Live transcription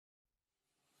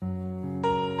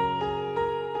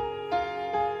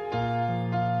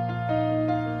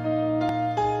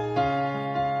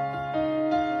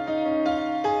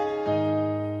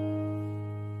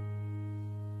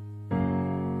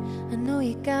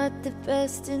not the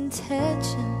best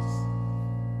intentions,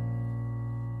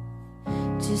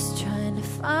 just trying to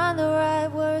find the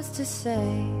right words to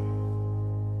say.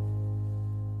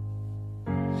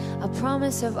 I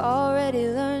promise I've already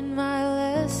learned my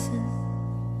lesson,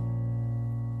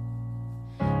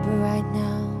 but right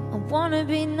now I wanna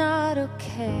be not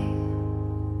okay.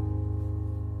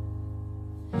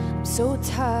 I'm so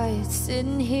tired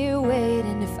sitting here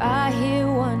waiting. If I hear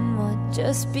one more,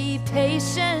 just be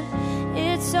patient.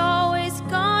 It's always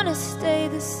gonna stay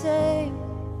the same.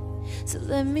 So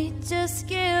let me just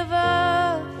give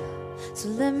up, so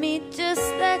let me just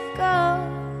let go.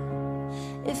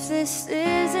 If this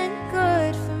isn't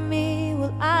good for me,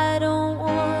 well, I don't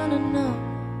wanna know.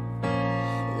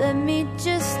 Let me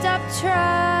just stop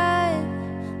trying,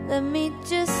 let me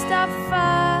just stop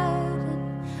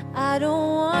fighting. I don't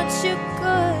want your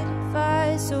good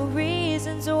advice or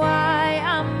reasons why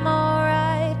I'm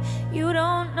alright. You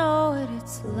don't know what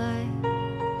it's like,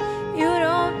 you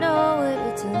don't know what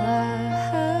it's like.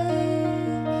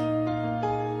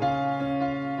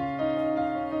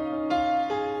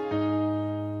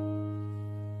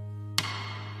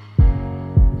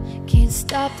 Can't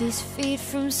stop these feet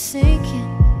from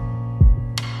sinking,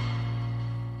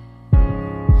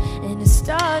 and it's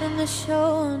starting to show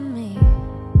on me.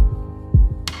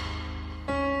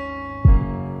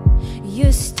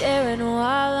 You're staring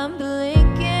while I'm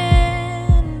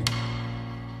blinking,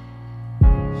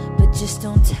 but just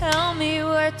don't tell me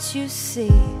what you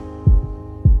see.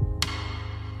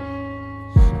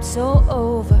 I'm so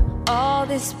over all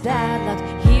this bad luck,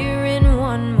 hearing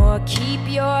one more. Keep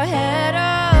your head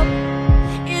up,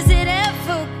 is it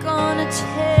ever gonna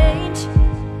change?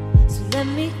 So let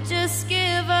me just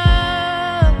give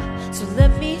up, so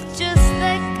let me just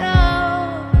let go.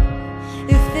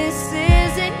 If this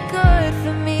isn't good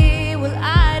for me, well,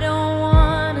 I don't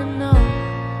wanna know.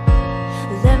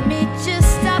 Let me just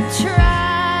stop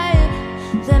trying,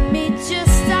 let me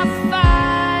just stop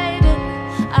fighting.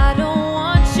 I don't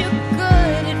want your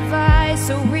good advice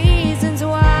or reasons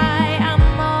why I'm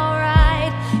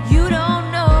alright. You don't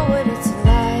know what it's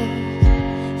like,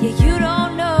 yeah, you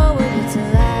don't know what it's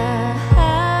like.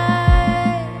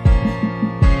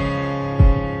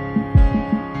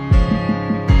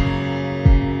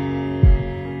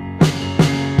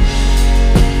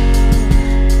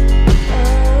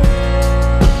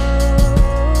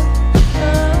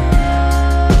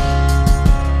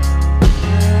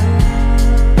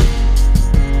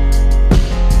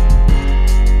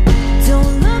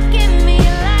 Don't look at me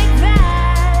like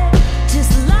that,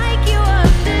 just like you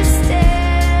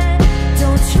understand.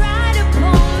 Don't try to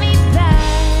pull me back.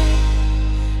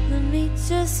 Let me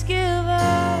just give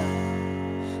up,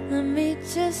 let me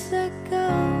just let go.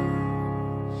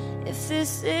 If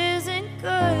this isn't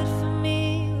good for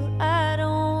me, well, I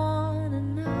don't wanna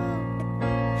know.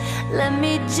 Let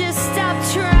me just stop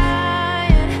trying.